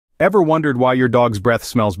Ever wondered why your dog's breath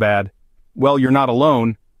smells bad? Well, you're not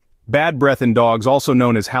alone. Bad breath in dogs, also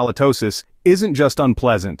known as halitosis, isn't just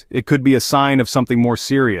unpleasant. It could be a sign of something more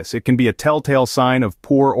serious. It can be a telltale sign of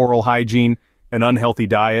poor oral hygiene, an unhealthy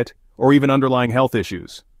diet, or even underlying health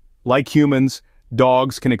issues. Like humans,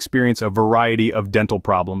 dogs can experience a variety of dental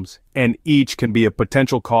problems, and each can be a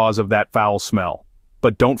potential cause of that foul smell.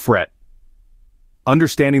 But don't fret.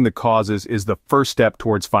 Understanding the causes is the first step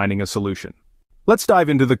towards finding a solution. Let's dive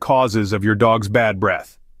into the causes of your dog's bad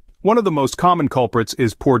breath. One of the most common culprits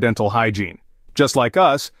is poor dental hygiene. Just like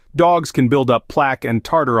us, dogs can build up plaque and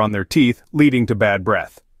tartar on their teeth, leading to bad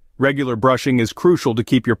breath. Regular brushing is crucial to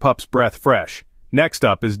keep your pup's breath fresh. Next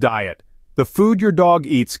up is diet. The food your dog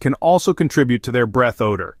eats can also contribute to their breath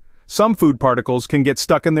odor. Some food particles can get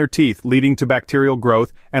stuck in their teeth, leading to bacterial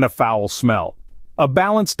growth and a foul smell. A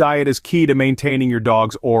balanced diet is key to maintaining your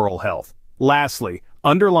dog's oral health. Lastly,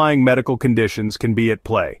 underlying medical conditions can be at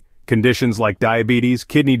play. Conditions like diabetes,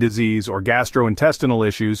 kidney disease, or gastrointestinal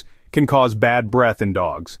issues can cause bad breath in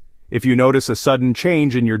dogs. If you notice a sudden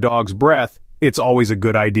change in your dog's breath, it's always a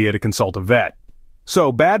good idea to consult a vet.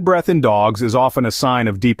 So, bad breath in dogs is often a sign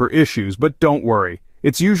of deeper issues, but don't worry,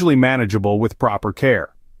 it's usually manageable with proper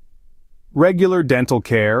care. Regular dental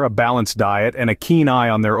care, a balanced diet, and a keen eye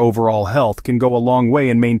on their overall health can go a long way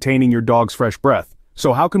in maintaining your dog's fresh breath.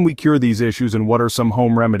 So how can we cure these issues, and what are some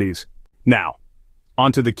home remedies? Now,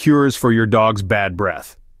 onto the cures for your dog's bad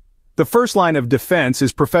breath. The first line of defense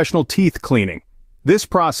is professional teeth cleaning. This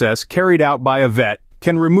process, carried out by a vet,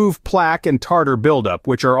 can remove plaque and tartar buildup,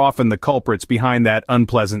 which are often the culprits behind that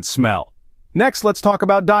unpleasant smell. Next, let's talk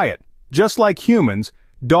about diet. Just like humans,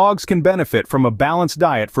 dogs can benefit from a balanced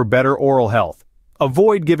diet for better oral health.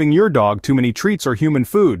 Avoid giving your dog too many treats or human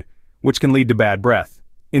food, which can lead to bad breath.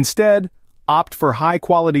 Instead, opt for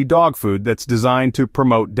high-quality dog food that's designed to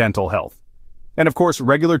promote dental health. And of course,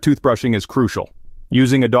 regular toothbrushing is crucial.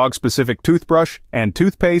 Using a dog-specific toothbrush and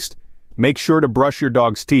toothpaste, make sure to brush your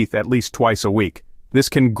dog's teeth at least twice a week. This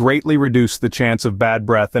can greatly reduce the chance of bad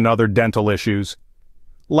breath and other dental issues.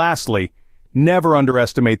 Lastly, never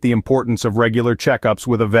underestimate the importance of regular checkups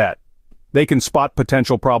with a vet. They can spot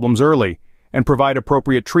potential problems early and provide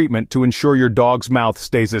appropriate treatment to ensure your dog's mouth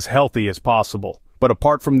stays as healthy as possible. But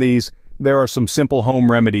apart from these, there are some simple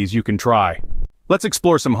home remedies you can try. Let's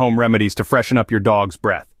explore some home remedies to freshen up your dog's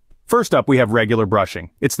breath. First up, we have regular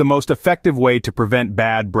brushing. It's the most effective way to prevent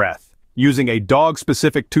bad breath. Using a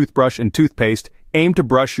dog-specific toothbrush and toothpaste, aim to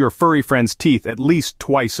brush your furry friend's teeth at least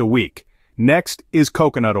twice a week. Next is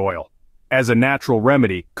coconut oil. As a natural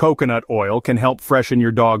remedy, coconut oil can help freshen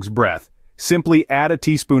your dog's breath. Simply add a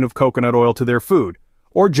teaspoon of coconut oil to their food,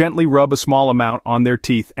 or gently rub a small amount on their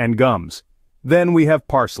teeth and gums. Then we have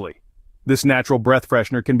parsley. This natural breath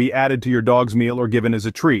freshener can be added to your dog's meal or given as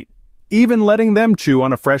a treat. Even letting them chew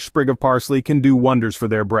on a fresh sprig of parsley can do wonders for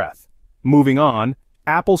their breath. Moving on,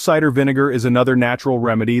 apple cider vinegar is another natural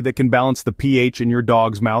remedy that can balance the pH in your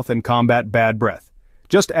dog's mouth and combat bad breath.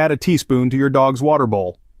 Just add a teaspoon to your dog's water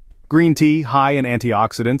bowl. Green tea, high in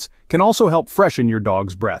antioxidants, can also help freshen your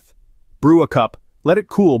dog's breath. Brew a cup, let it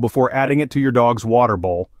cool before adding it to your dog's water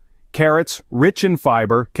bowl. Carrots, rich in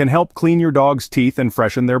fiber, can help clean your dog's teeth and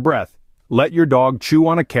freshen their breath. Let your dog chew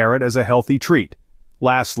on a carrot as a healthy treat.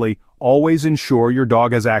 Lastly, always ensure your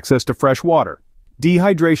dog has access to fresh water.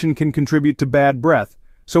 Dehydration can contribute to bad breath,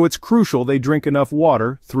 so it's crucial they drink enough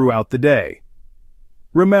water throughout the day.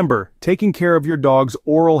 Remember, taking care of your dog's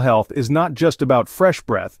oral health is not just about fresh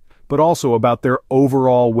breath, but also about their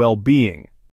overall well-being.